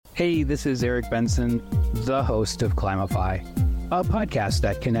Hey, this is Eric Benson, the host of Climify, a podcast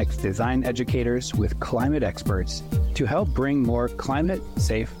that connects design educators with climate experts to help bring more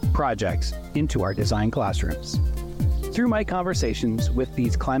climate-safe projects into our design classrooms. Through my conversations with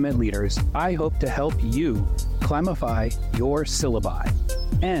these climate leaders, I hope to help you climify your syllabi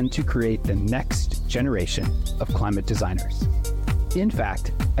and to create the next generation of climate designers. In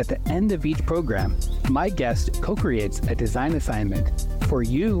fact, at the end of each program, my guest co-creates a design assignment for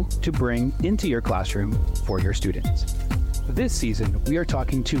you to bring into your classroom for your students. This season, we are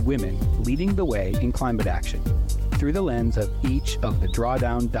talking to women leading the way in climate action through the lens of each of the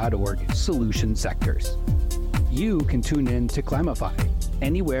drawdown.org solution sectors. You can tune in to Climify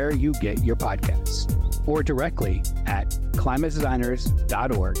anywhere you get your podcasts or directly at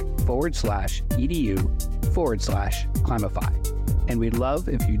climatedesigners.org/edu/Climify. And we'd love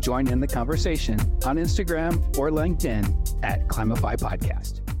if you join in the conversation on Instagram or LinkedIn at Climify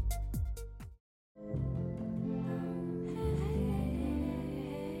Podcast.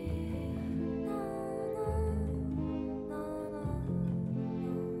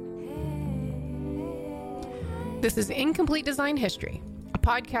 This is Incomplete Design History, a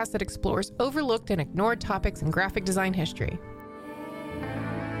podcast that explores overlooked and ignored topics in graphic design history.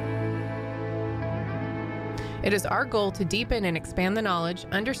 It is our goal to deepen and expand the knowledge,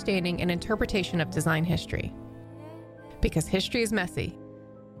 understanding, and interpretation of design history. Because history is messy,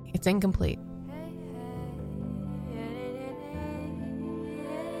 it's incomplete.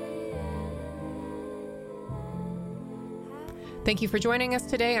 Thank you for joining us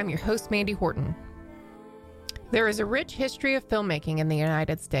today. I'm your host, Mandy Horton. There is a rich history of filmmaking in the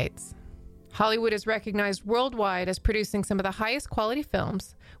United States. Hollywood is recognized worldwide as producing some of the highest quality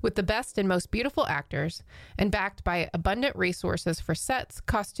films with the best and most beautiful actors and backed by abundant resources for sets,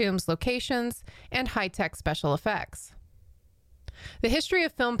 costumes, locations, and high-tech special effects. The history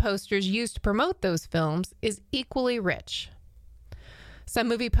of film posters used to promote those films is equally rich. Some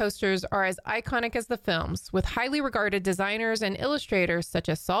movie posters are as iconic as the films, with highly regarded designers and illustrators such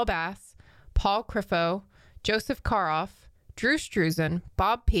as Saul Bass, Paul Crifo, Joseph Karoff, Drew Struzan,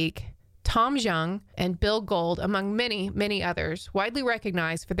 Bob Peak, Tom Jung, and Bill Gold, among many, many others, widely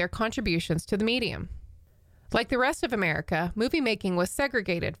recognized for their contributions to the medium. Like the rest of America, movie making was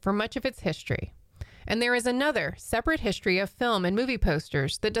segregated for much of its history. And there is another separate history of film and movie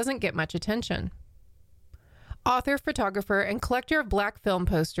posters that doesn't get much attention. Author, photographer, and collector of black film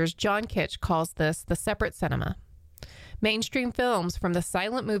posters John Kitch calls this the separate cinema. Mainstream films from the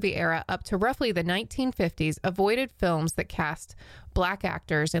silent movie era up to roughly the 1950s avoided films that cast black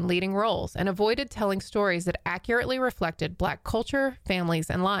actors in leading roles and avoided telling stories that accurately reflected black culture,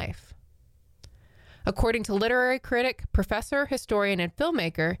 families, and life. According to literary critic, professor, historian, and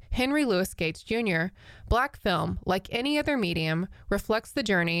filmmaker Henry Louis Gates Jr., black film, like any other medium, reflects the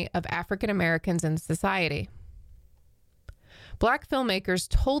journey of African Americans in society. Black filmmakers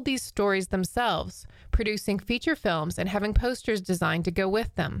told these stories themselves, producing feature films and having posters designed to go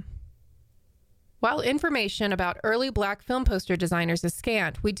with them. While information about early black film poster designers is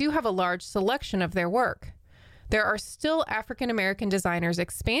scant, we do have a large selection of their work. There are still African American designers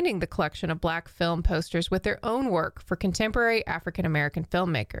expanding the collection of black film posters with their own work for contemporary African American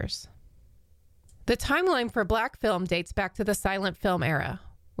filmmakers. The timeline for black film dates back to the silent film era,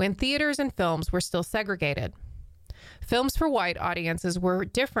 when theaters and films were still segregated. Films for white audiences were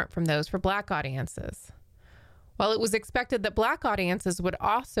different from those for black audiences. While it was expected that black audiences would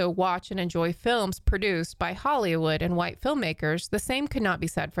also watch and enjoy films produced by Hollywood and white filmmakers, the same could not be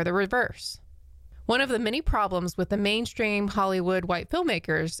said for the reverse. One of the many problems with the mainstream Hollywood white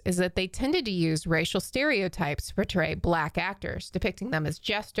filmmakers is that they tended to use racial stereotypes to portray black actors, depicting them as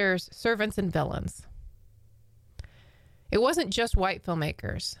jesters, servants, and villains. It wasn't just white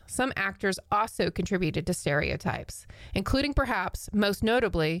filmmakers. Some actors also contributed to stereotypes, including perhaps, most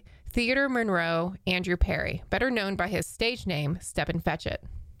notably, Theodore Monroe Andrew Perry, better known by his stage name, Stepin Fetchit.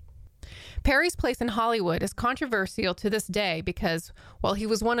 Perry's place in Hollywood is controversial to this day because, while he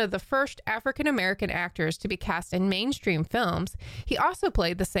was one of the first African-American actors to be cast in mainstream films, he also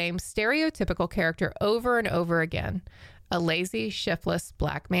played the same stereotypical character over and over again, a lazy, shiftless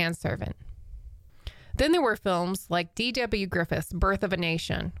black manservant. Then there were films like D.W. Griffith's Birth of a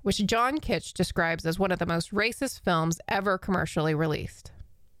Nation, which John Kitch describes as one of the most racist films ever commercially released.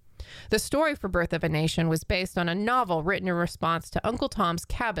 The story for Birth of a Nation was based on a novel written in response to Uncle Tom's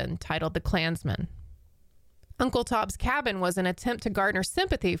Cabin titled The Klansman. Uncle Tom's Cabin was an attempt to garner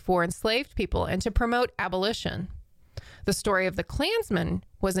sympathy for enslaved people and to promote abolition. The story of The Klansman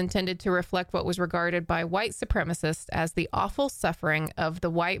was intended to reflect what was regarded by white supremacists as the awful suffering of the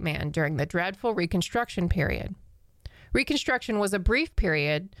white man during the dreadful Reconstruction period. Reconstruction was a brief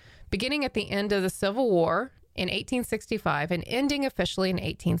period beginning at the end of the Civil War in 1865 and ending officially in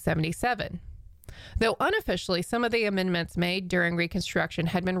 1877. Though unofficially, some of the amendments made during Reconstruction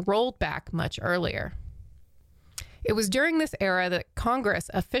had been rolled back much earlier. It was during this era that Congress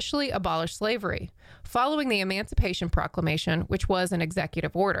officially abolished slavery, following the Emancipation Proclamation, which was an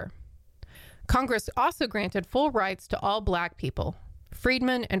executive order. Congress also granted full rights to all Black people,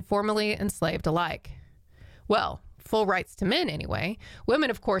 freedmen and formerly enslaved alike. Well, full rights to men anyway. Women,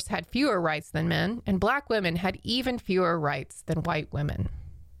 of course, had fewer rights than men, and Black women had even fewer rights than white women.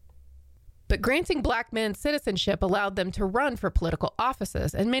 But granting Black men citizenship allowed them to run for political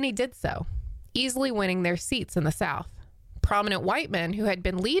offices, and many did so, easily winning their seats in the South. Prominent white men who had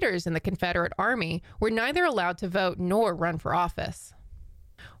been leaders in the Confederate Army were neither allowed to vote nor run for office.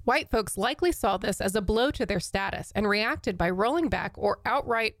 White folks likely saw this as a blow to their status and reacted by rolling back or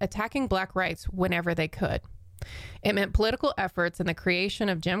outright attacking Black rights whenever they could. It meant political efforts and the creation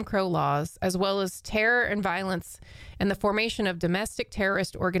of Jim Crow laws, as well as terror and violence and the formation of domestic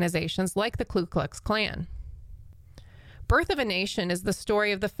terrorist organizations like the Ku Klux Klan. Birth of a Nation is the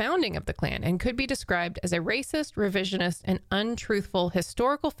story of the founding of the Klan and could be described as a racist, revisionist, and untruthful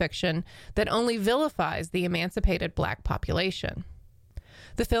historical fiction that only vilifies the emancipated Black population.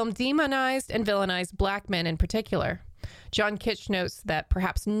 The film demonized and villainized Black men in particular. John Kitch notes that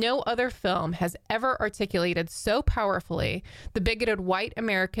perhaps no other film has ever articulated so powerfully the bigoted white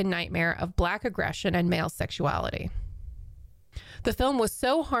American nightmare of Black aggression and male sexuality. The film was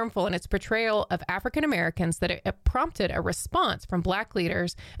so harmful in its portrayal of African Americans that it prompted a response from Black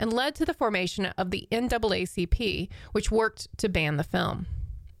leaders and led to the formation of the NAACP, which worked to ban the film.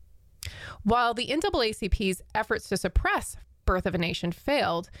 While the NAACP's efforts to suppress Birth of a Nation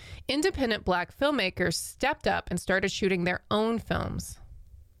failed, independent Black filmmakers stepped up and started shooting their own films.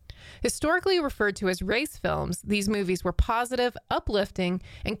 Historically referred to as race films, these movies were positive, uplifting,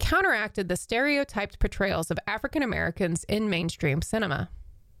 and counteracted the stereotyped portrayals of African Americans in mainstream cinema.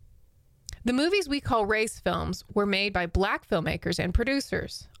 The movies we call race films were made by Black filmmakers and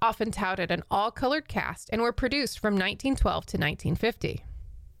producers, often touted an all-colored cast, and were produced from 1912 to 1950.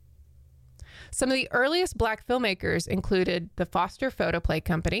 Some of the earliest Black filmmakers included the Foster Photoplay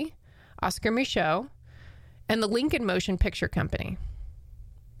Company, Oscar Micheaux, and the Lincoln Motion Picture Company.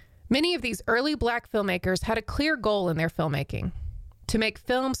 Many of these early Black filmmakers had a clear goal in their filmmaking: to make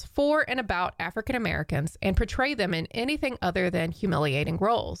films for and about African Americans and portray them in anything other than humiliating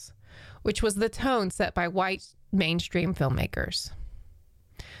roles, which was the tone set by white mainstream filmmakers.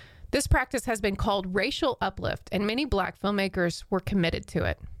 This practice has been called racial uplift, and many Black filmmakers were committed to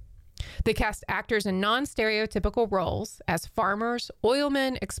it. They cast actors in non-stereotypical roles as farmers,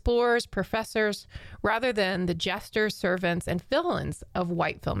 oilmen, explorers, professors, rather than the jesters, servants, and villains of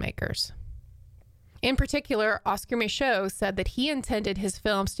white filmmakers. In particular, Oscar Micheaux said that he intended his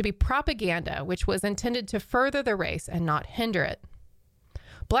films to be propaganda, which was intended to further the race and not hinder it.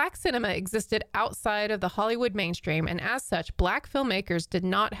 Black cinema existed outside of the Hollywood mainstream, and as such, Black filmmakers did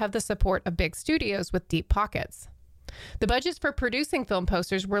not have the support of big studios with deep pockets. The budgets for producing film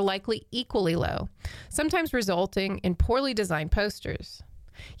posters were likely equally low, sometimes resulting in poorly designed posters.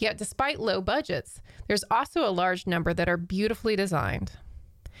 Yet despite low budgets, there's also a large number that are beautifully designed.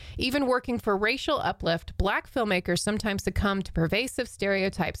 Even working for racial uplift, Black filmmakers sometimes succumb to pervasive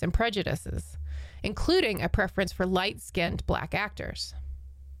stereotypes and prejudices, including a preference for light-skinned Black actors.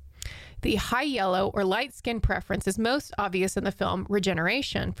 The high yellow or light-skin preference is most obvious in the film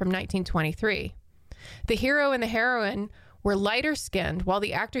Regeneration from 1923. The hero and the heroine were lighter skinned, while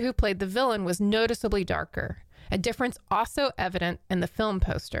the actor who played the villain was noticeably darker, a difference also evident in the film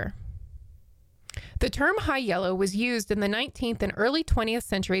poster. The term high yellow was used in the 19th and early 20th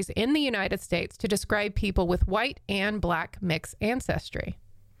centuries in the United States to describe people with white and Black mixed ancestry,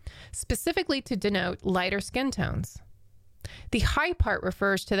 specifically to denote lighter skin tones. The high part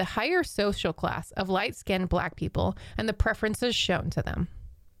refers to the higher social class of light-skinned Black people and the preferences shown to them.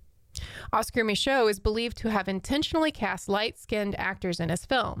 Oscar Micheaux is believed to have intentionally cast light-skinned actors in his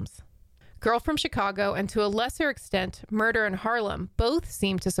films. Girl from Chicago and, to a lesser extent, Murder in Harlem both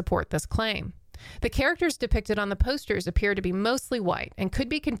seem to support this claim. The characters depicted on the posters appear to be mostly white and could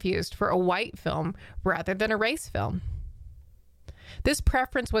be confused for a white film rather than a race film. This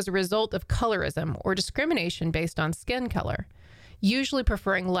preference was a result of colorism or discrimination based on skin color, usually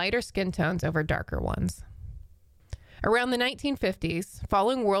preferring lighter skin tones over darker ones. Around the 1950s,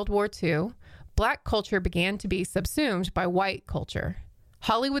 following World War II, Black culture began to be subsumed by white culture.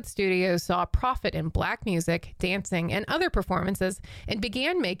 Hollywood studios saw a profit in Black music, dancing, and other performances and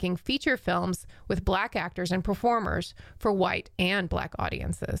began making feature films with Black actors and performers for white and Black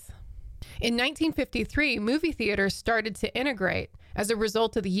audiences. In 1953, movie theaters started to integrate as a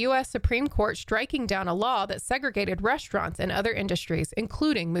result of the U.S. Supreme Court striking down a law that segregated restaurants and other industries,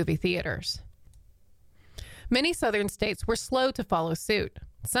 including movie theaters. Many southern states were slow to follow suit,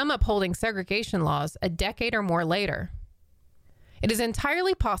 some upholding segregation laws a decade or more later. It is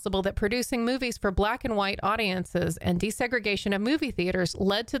entirely possible that producing movies for black and white audiences and desegregation of movie theaters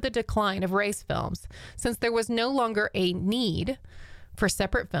led to the decline of race films, since there was no longer a need for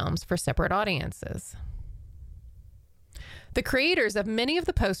separate films for separate audiences. The creators of many of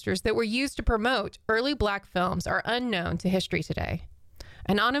the posters that were used to promote early black films are unknown to history today.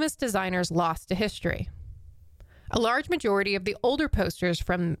 Anonymous designers lost to history. A large majority of the older posters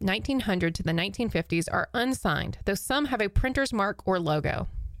from 1900 to the 1950s are unsigned, though some have a printer's mark or logo.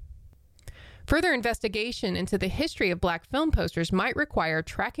 Further investigation into the history of black film posters might require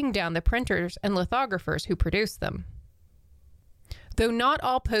tracking down the printers and lithographers who produced them. Though not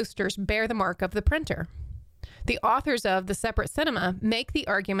all posters bear the mark of the printer. The authors of The Separate Cinema make the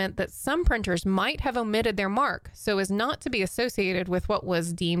argument that some printers might have omitted their mark so as not to be associated with what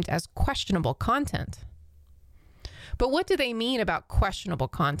was deemed as questionable content. But what do they mean about questionable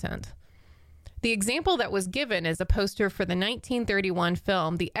content? The example that was given is a poster for the 1931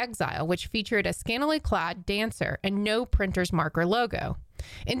 film The Exile, which featured a scantily clad dancer and no printer's mark or logo,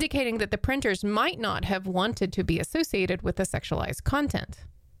 indicating that the printers might not have wanted to be associated with the sexualized content.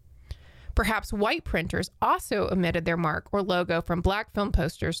 Perhaps white printers also omitted their mark or logo from black film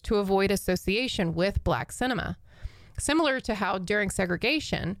posters to avoid association with black cinema. Similar to how during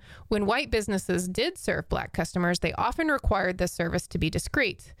segregation, when white businesses did serve black customers, they often required the service to be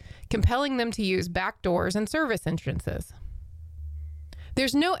discreet, compelling them to use back doors and service entrances.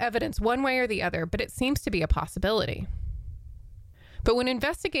 There's no evidence one way or the other, but it seems to be a possibility. But when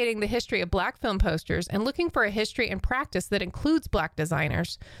investigating the history of black film posters and looking for a history and practice that includes black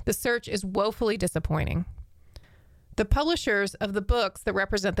designers, the search is woefully disappointing. The publishers of the books that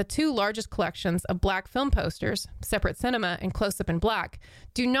represent the two largest collections of black film posters, Separate Cinema and Close Up in Black,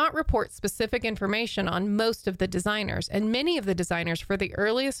 do not report specific information on most of the designers, and many of the designers for the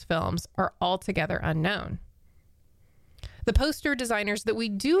earliest films are altogether unknown. The poster designers that we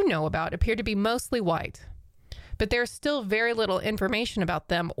do know about appear to be mostly white, but there's still very little information about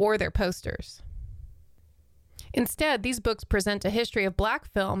them or their posters. Instead, these books present a history of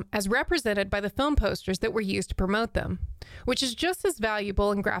black film as represented by the film posters that were used to promote them, which is just as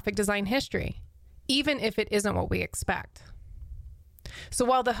valuable in graphic design history, even if it isn't what we expect. So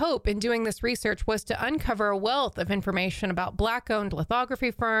while the hope in doing this research was to uncover a wealth of information about black-owned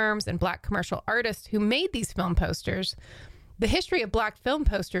lithography firms and black commercial artists who made these film posters, the history of black film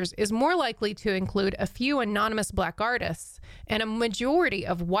posters is more likely to include a few anonymous black artists and a majority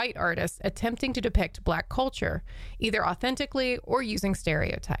of white artists attempting to depict black culture, either authentically or using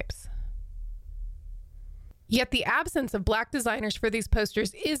stereotypes. Yet the absence of black designers for these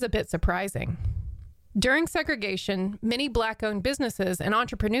posters is a bit surprising. During segregation, many black-owned businesses and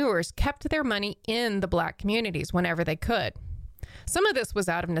entrepreneurs kept their money in the black communities whenever they could. Some of this was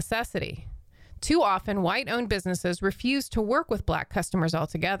out of necessity. Too often, white-owned businesses refused to work with black customers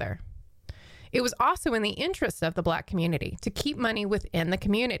altogether. It was also in the interest of the black community to keep money within the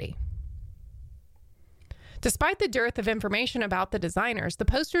community. Despite the dearth of information about the designers, the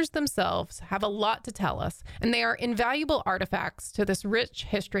posters themselves have a lot to tell us, and they are invaluable artifacts to this rich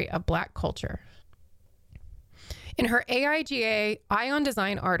history of black culture. In her AIGA Eye on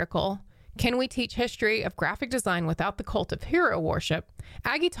Design article, Can We Teach History of Graphic Design Without the Cult of Hero Worship?,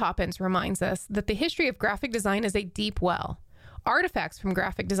 Aggie Toppins reminds us that the history of graphic design is a deep well. Artifacts from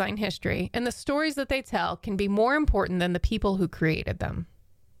graphic design history and the stories that they tell can be more important than the people who created them.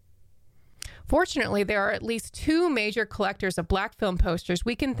 Fortunately, there are at least two major collectors of black film posters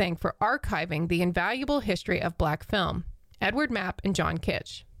we can thank for archiving the invaluable history of black film, Edward Mapp and John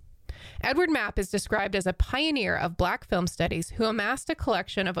Kitch. Edward Mapp is described as a pioneer of black film studies who amassed a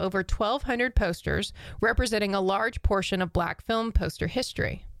collection of over 1,200 posters representing a large portion of black film poster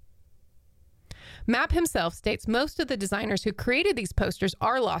history. Mapp himself states most of the designers who created these posters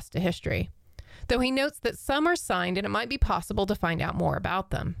are lost to history, though he notes that some are signed and it might be possible to find out more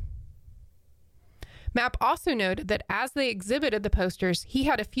about them. Mapp also noted that as they exhibited the posters, he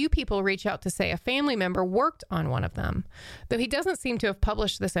had a few people reach out to say a family member worked on one of them, though he doesn't seem to have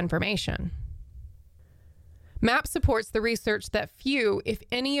published this information. Mapp supports the research that few, if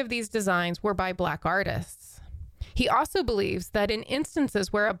any, of these designs were by black artists. He also believes that in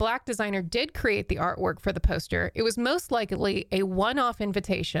instances where a black designer did create the artwork for the poster, it was most likely a one-off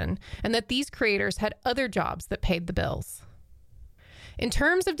invitation, and that these creators had other jobs that paid the bills. In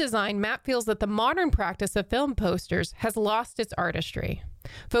terms of design, Mapp feels that the modern practice of film posters has lost its artistry.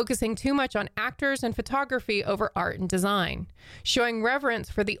 focusing too much on actors and photography over art and design, showing reverence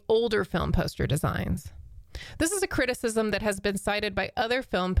for the older film poster designs. This is a criticism that has been cited by other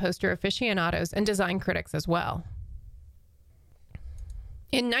film poster aficionados and design critics as well.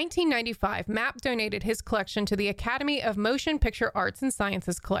 In 1995, Mapp donated his collection to the Academy of Motion Picture Arts and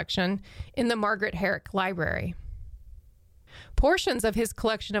Sciences collection in the Margaret Herrick Library. Portions of his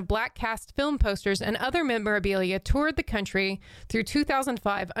collection of black cast film posters and other memorabilia toured the country through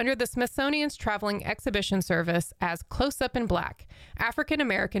 2005 under the Smithsonian's Traveling Exhibition Service as Close Up in Black, African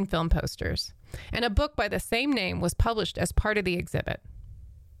American Film Posters, and a book by the same name was published as part of the exhibit.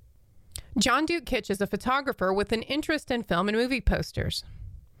 John Duke Kitch is a photographer with an interest in film and movie posters.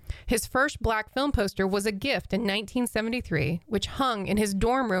 His first black film poster was a gift in 1973, which hung in his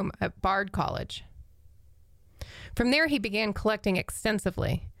dorm room at Bard College. From there, he began collecting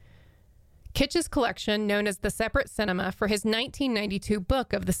extensively. Kitch's collection, known as the Separate Cinema for his 1992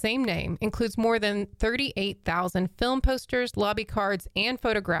 book of the same name, includes more than 38,000 film posters, lobby cards, and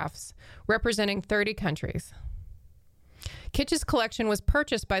photographs representing 30 countries. Kitch's collection was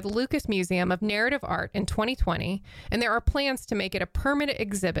purchased by the Lucas Museum of Narrative Art in 2020, and there are plans to make it a permanent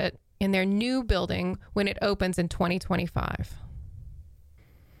exhibit in their new building when it opens in 2025.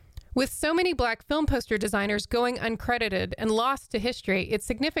 With so many black film poster designers going uncredited and lost to history, it's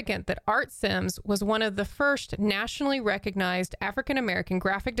significant that Art Sims was one of the first nationally recognized African-American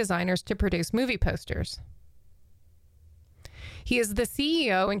graphic designers to produce movie posters. He is the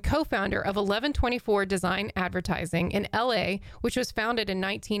CEO and co-founder of 1124 Design Advertising in LA, which was founded in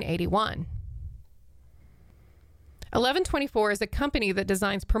 1981. 1124 is a company that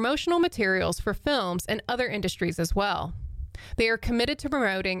designs promotional materials for films and other industries as well. They are committed to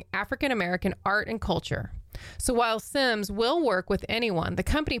promoting African American art and culture. So while Sims will work with anyone, the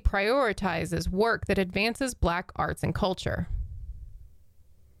company prioritizes work that advances black arts and culture.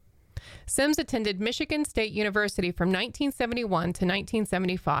 Sims attended Michigan State University from 1971 to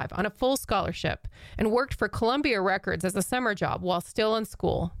 1975 on a full scholarship and worked for Columbia Records as a summer job while still in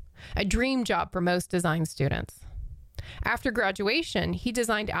school, a dream job for most design students. After graduation, he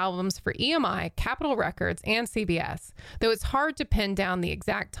designed albums for EMI, Capitol Records, and CBS, though it's hard to pin down the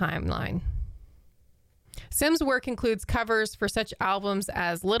exact timeline. Sims' work includes covers for such albums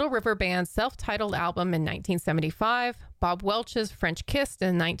as Little River Band's self-titled album in 1975, Bob Welch's French Kiss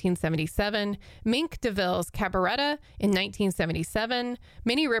in 1977, Mink DeVille's Cabaretta in 1977,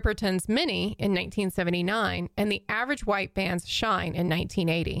 Minnie Riperton's Minnie in 1979, and the Average White Band's Shine in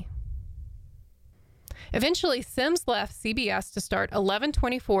 1980. Eventually, Sims left CBS to start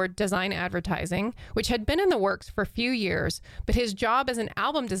 1124 Design Advertising, which had been in the works for a few years, but his job as an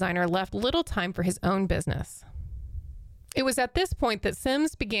album designer left little time for his own business. It was at this point that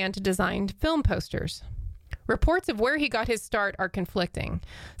Sims began to design film posters. Reports of where he got his start are conflicting.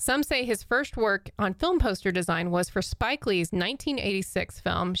 Some say his first work on film poster design was for Spike Lee's 1986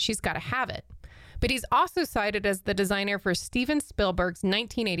 film, She's Gotta Have It. But he's also cited as the designer for Steven Spielberg's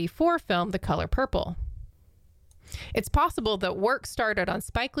 1984 film, The Color Purple. It's possible that work started on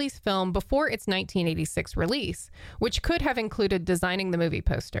Spike Lee's film before its 1986 release, which could have included designing the movie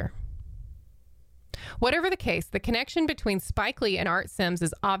poster. Whatever the case, the connection between Spike Lee and Art Sims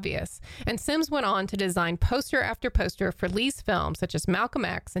is obvious, and Sims went on to design poster after poster for Lee's films such as Malcolm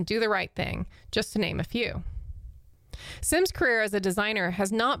X and Do the Right Thing, just to name a few. Sims' career as a designer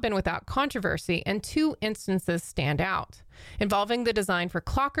has not been without controversy, and two instances stand out, involving the design for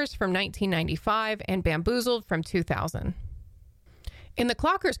Clockers from 1995 and Bamboozled from 2000. In the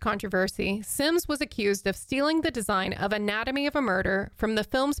Clockers controversy, Sims was accused of stealing the design of Anatomy of a Murder from the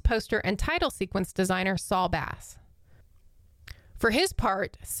film's poster and title sequence designer Saul Bass. For his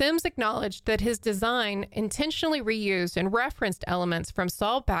part, Sims acknowledged that his design intentionally reused and referenced elements from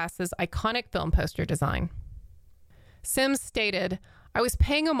Saul Bass's iconic film poster design. Sims stated, "I was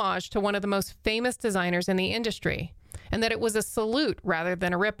paying homage to one of the most famous designers in the industry, and that it was a salute rather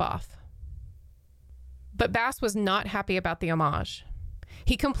than a ripoff." But Bass was not happy about the homage.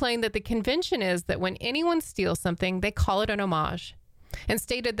 He complained that the convention is that when anyone steals something, they call it an homage, and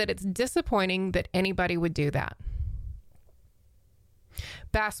stated that it's disappointing that anybody would do that.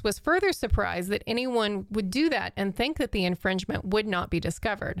 Bass was further surprised that anyone would do that and think that the infringement would not be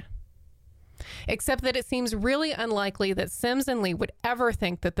discovered. Except that it seems really unlikely that Sims and Lee would ever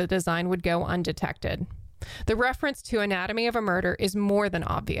think that the design would go undetected. The reference to Anatomy of a Murder is more than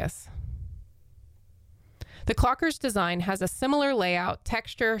obvious. The Clockers design has a similar layout,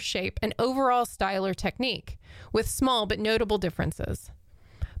 texture, shape, and overall style or technique, with small but notable differences.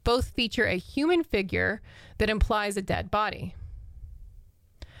 Both feature a human figure that implies a dead body.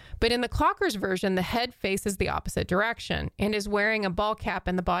 But in the Clockers version, the head faces the opposite direction and is wearing a ball cap,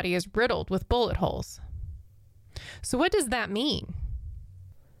 and the body is riddled with bullet holes. So what does that mean?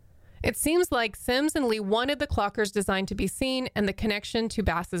 It seems like Sims and Lee wanted the Clockers design to be seen, and the connection to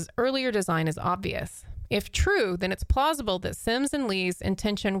Bass's earlier design is obvious. If true, then it's plausible that Sims and Lee's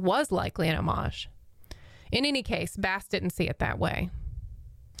intention was likely an homage. In any case, Bass didn't see it that way.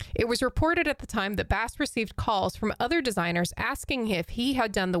 It was reported at the time that Bass received calls from other designers asking if he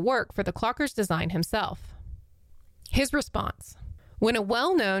had done the work for the Clockers design himself. His response: when a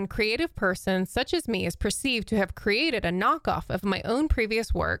well-known creative person such as me is perceived to have created a knockoff of my own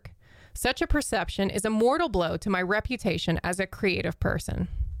previous work, such a perception is a mortal blow to my reputation as a creative person.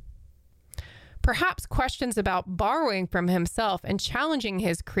 Perhaps questions about borrowing from himself and challenging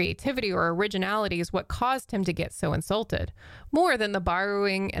his creativity or originality is what caused him to get so insulted, more than the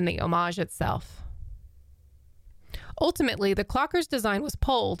borrowing and the homage itself. Ultimately, the Clockers design was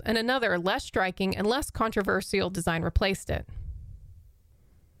pulled, and another, less striking and less controversial design replaced it.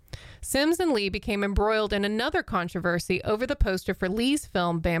 Sims and Lee became embroiled in another controversy over the poster for Lee's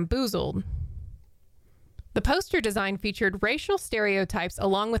film Bamboozled. The poster design featured racial stereotypes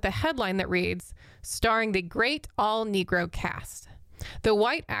along with a headline that reads, "Starring the great all-Negro cast." The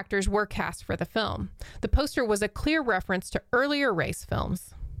white actors were cast for the film. The poster was a clear reference to earlier race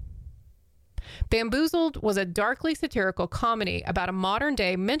films. Bamboozled was a darkly satirical comedy about a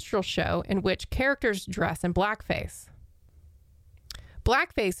modern-day minstrel show in which characters dress in blackface.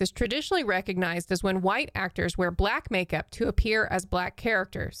 Blackface is traditionally recognized as when white actors wear black makeup to appear as black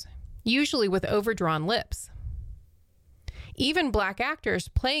characters, usually with overdrawn lips. Even black actors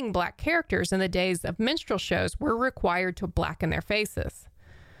playing black characters in the days of minstrel shows were required to blacken their faces.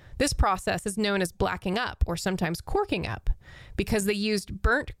 This process is known as blacking up, or sometimes corking up, because they used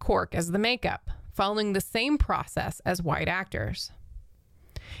burnt cork as the makeup, following the same process as white actors.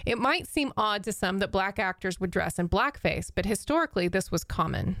 It might seem odd to some that black actors would dress in blackface, but historically this was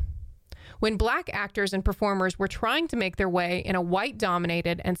common. When black actors and performers were trying to make their way in a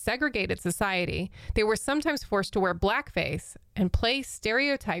white-dominated and segregated society, they were sometimes forced to wear blackface and play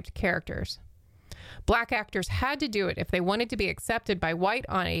stereotyped characters. Black actors had to do it if they wanted to be accepted by white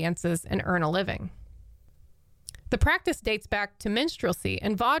audiences and earn a living. The practice dates back to minstrelsy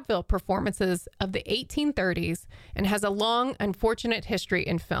and vaudeville performances of the 1830s and has a long, unfortunate history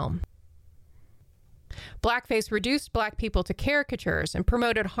in film. Blackface reduced black people to caricatures and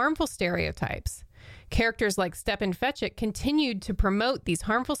promoted harmful stereotypes. Characters like Stepin Fetchit continued to promote these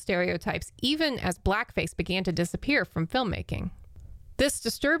harmful stereotypes even as blackface began to disappear from filmmaking. This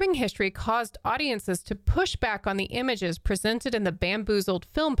disturbing history caused audiences to push back on the images presented in the Bamboozled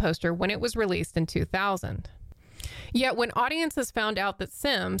film poster when it was released in 2000. Yet when audiences found out that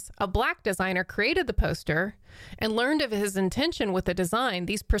Sims, a black designer, created the poster and learned of his intention with the design,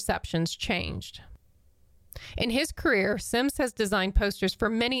 these perceptions changed. In his career, Sims has designed posters for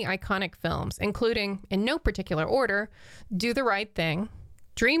many iconic films, including, in no particular order, Do the Right Thing,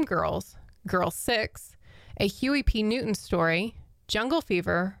 Dreamgirls, Girl 6, A Huey P. Newton Story, Jungle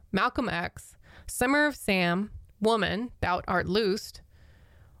Fever, Malcolm X, Summer of Sam, Woman, Thou Art Loosed,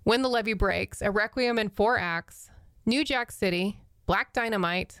 When the Levee Breaks, A Requiem in 4 Acts, New Jack City, Black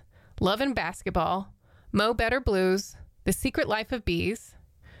Dynamite, Love and Basketball, Mo Better Blues, The Secret Life of Bees,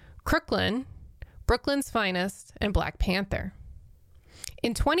 Crooklyn, Brooklyn's Finest, and Black Panther.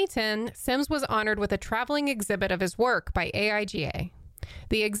 In 2010, Sims was honored with a traveling exhibit of his work by AIGA.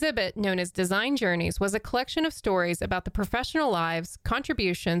 The exhibit, known as Design Journeys, was a collection of stories about the professional lives,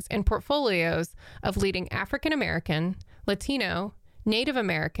 contributions, and portfolios of leading African American, Latino, Native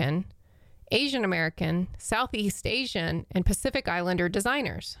American, Asian American, Southeast Asian, and Pacific Islander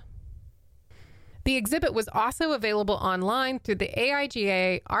designers. The exhibit was also available online through the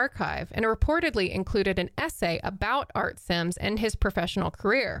AIGA archive and reportedly included an essay about Art Sims and his professional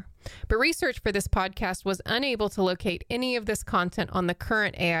career. But research for this podcast was unable to locate any of this content on the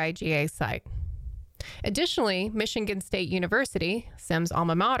current AIGA site. Additionally, Michigan State University, Sims'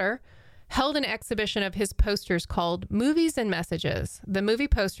 alma mater, held an exhibition of his posters called Movies and Messages, the movie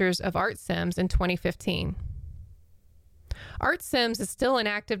posters of Art Sims in 2015. Art Sims is still an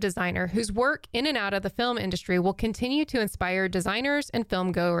active designer whose work in and out of the film industry will continue to inspire designers and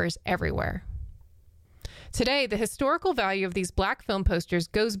filmgoers everywhere. Today, the historical value of these black film posters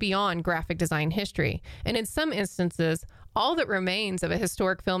goes beyond graphic design history, and in some instances, all that remains of a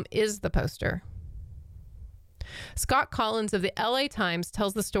historic film is the poster. Scott Collins of the LA Times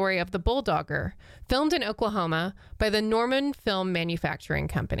tells the story of The Bulldogger, filmed in Oklahoma by the Norman Film Manufacturing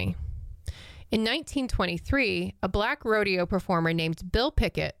Company. In 1923, a black rodeo performer named Bill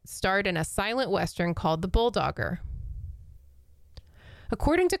Pickett starred in a silent western called The Bulldogger.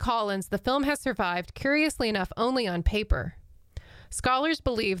 According to Collins, the film has survived, curiously enough, only on paper. Scholars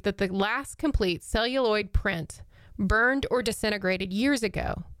believe that the last complete celluloid print burned or disintegrated years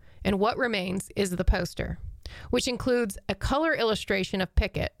ago, and what remains is the poster, which includes a color illustration of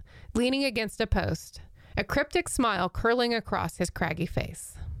Pickett leaning against a post, a cryptic smile curling across his craggy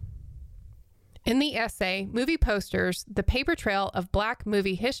face. In the essay, Movie Posters, The Paper Trail of Black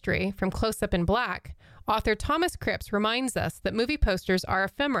Movie History from Close Up in Black, author Thomas Cripps reminds us that movie posters are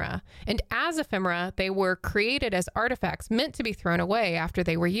ephemera, and as ephemera, they were created as artifacts meant to be thrown away after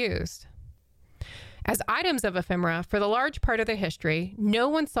they were used. As items of ephemera, for the large part of their history, no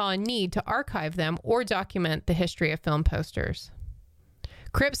one saw a need to archive them or document the history of film posters.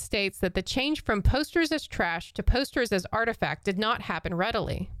 Cripps states that the change from posters as trash to posters as artifact did not happen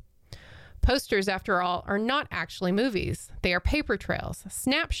readily. Posters, after all, are not actually movies. They are paper trails,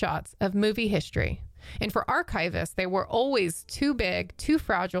 snapshots of movie history. And for archivists, they were always too big, too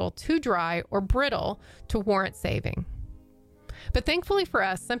fragile, too dry, or brittle to warrant saving. But thankfully for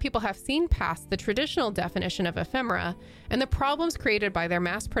us, some people have seen past the traditional definition of ephemera and the problems created by their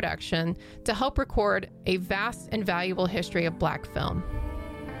mass production to help record a vast and valuable history of Black film.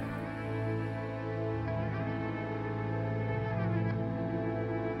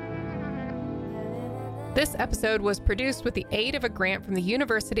 This episode was produced with the aid of a grant from the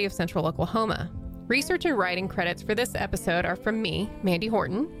University of Central Oklahoma. Research and writing credits for this episode are from me, Mandy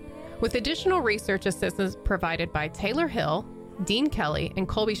Horton, with additional research assistance provided by Taylor Hill, Dean Kelly, and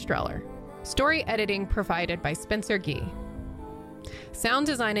Colby Streller. Story editing provided by Spencer Gee. Sound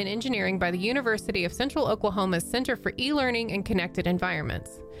design and engineering by the University of Central Oklahoma's Center for E-Learning and Connected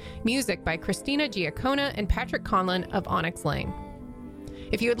Environments. Music by Christina Giacona and Patrick Conlon of Onyx Lane.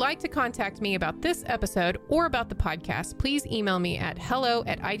 If you would like to contact me about this episode or about the podcast, please email me at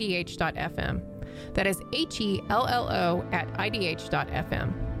hello@idh.fm. That is HELLO@idh.fm.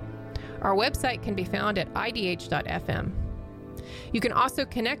 Our website can be found at idh.fm. You can also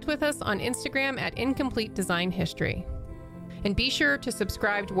connect with us on Instagram at Incomplete Design History. And be sure to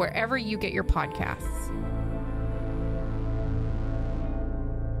subscribe to wherever you get your podcasts.